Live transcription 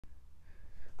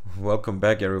Welcome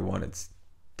back, everyone. It's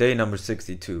day number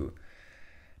 62.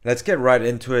 Let's get right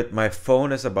into it. My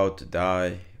phone is about to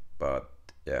die, but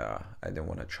yeah, I didn't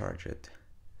want to charge it.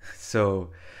 So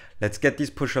let's get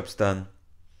these push ups done.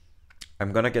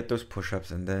 I'm gonna get those push ups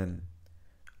and then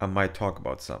I might talk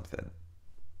about something.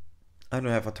 I don't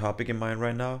have a topic in mind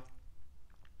right now,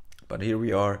 but here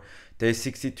we are, day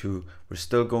 62. We're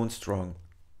still going strong.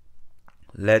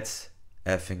 Let's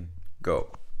effing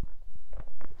go.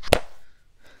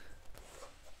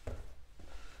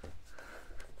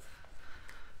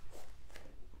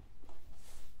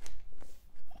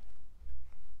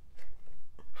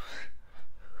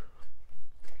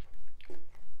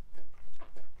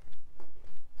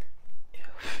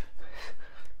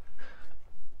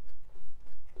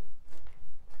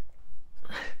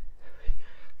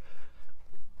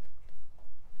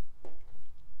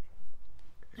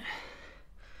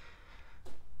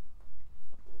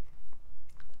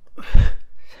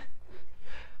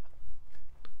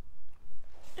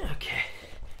 Okay,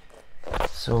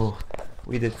 so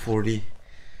we did 40,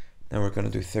 now we're gonna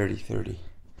do 30.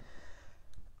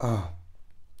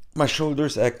 My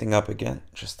shoulder's acting up again,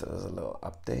 just as a little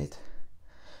update.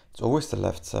 It's always the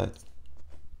left side.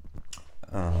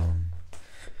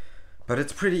 But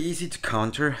it's pretty easy to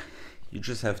counter. You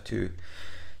just have to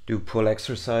do pull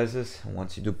exercises. And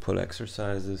once you do pull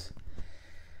exercises,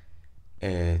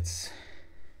 it's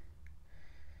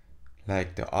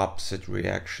like the opposite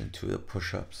reaction to the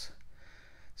push-ups.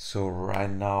 So right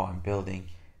now I'm building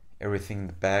everything in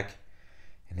the back,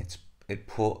 and it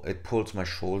pulls my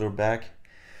shoulder back.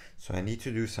 So I need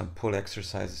to do some pull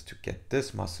exercises to get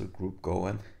this muscle group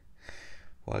going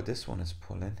while this one is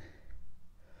pulling.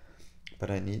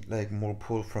 But I need like more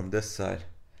pull from this side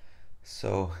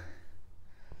so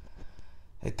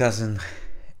it doesn't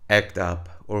act up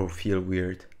or feel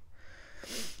weird.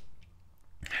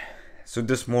 So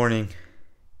this morning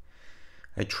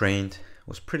I trained. It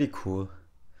was pretty cool.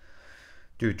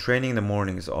 Dude, training in the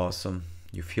morning is awesome.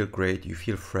 You feel great, you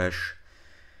feel fresh.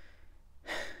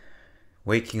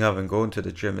 Waking up and going to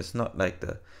the gym is not like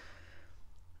the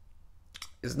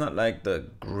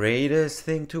greatest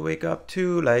thing to wake up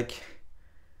to, like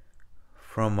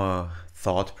from a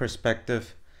thought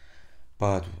perspective.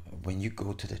 But when you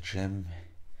go to the gym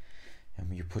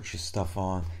and you put your stuff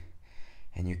on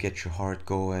and you get your heart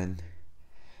going,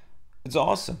 it's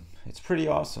awesome. It's pretty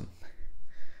awesome.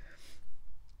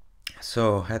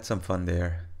 So had some fun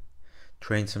there.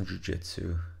 Trained some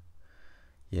jiu-jitsu.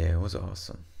 Yeah, it was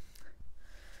awesome.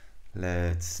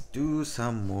 Let's do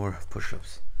some more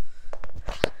push-ups.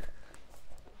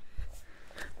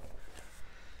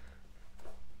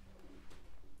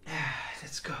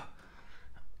 Let's go.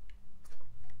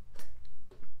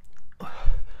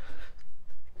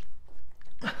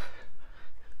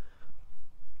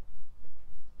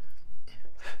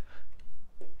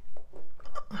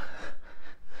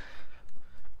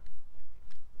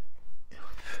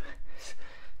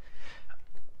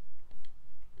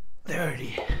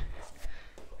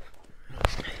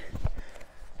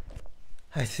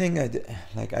 I think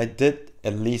I did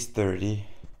at least 30.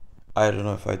 I don't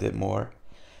know if I did more.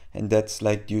 And that's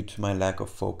like due to my lack of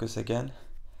focus again,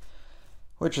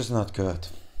 which is not good.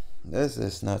 This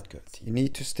is not good. You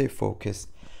need to stay focused.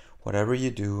 Whatever you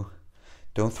do,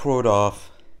 don't throw it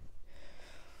off.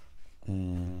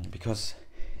 Because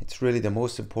it's really the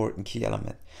most important key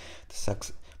element.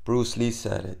 Bruce Lee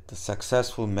said it. The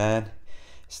successful man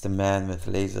is the man with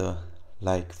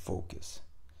laser-like focus.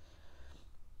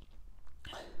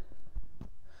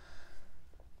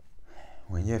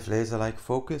 When you have laser-like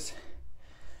focus,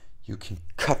 you can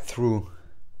cut through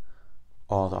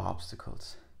all the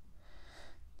obstacles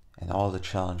and all the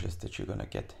challenges that you're gonna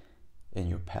get in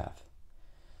your path.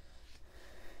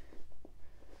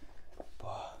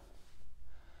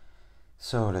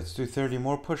 So let's do 30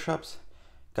 more push-ups.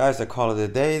 Guys, I call it a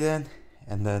day then,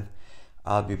 and then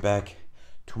I'll be back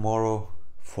tomorrow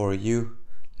for you.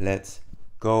 Let's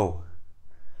go.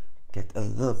 Get a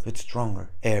little bit stronger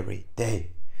every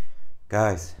day.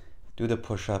 Guys, do the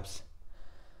push-ups.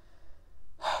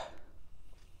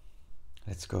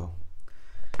 Let's go.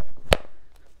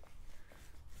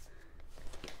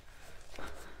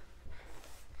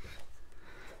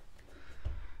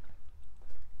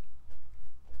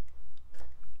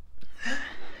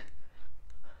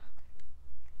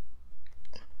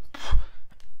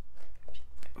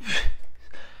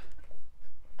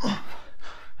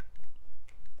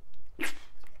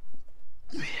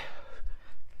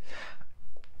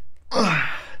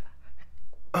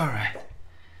 All right.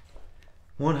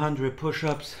 100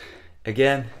 push-ups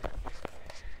again.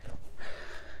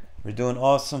 We're doing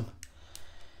awesome.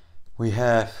 We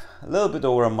have a little bit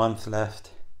over a month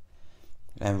left,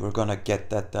 and we're gonna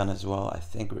get that done as well. I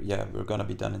think, yeah, we're gonna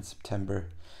be done in September,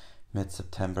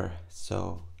 mid-September.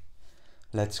 So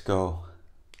let's go.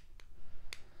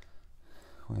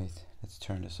 Wait, let's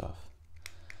turn this off.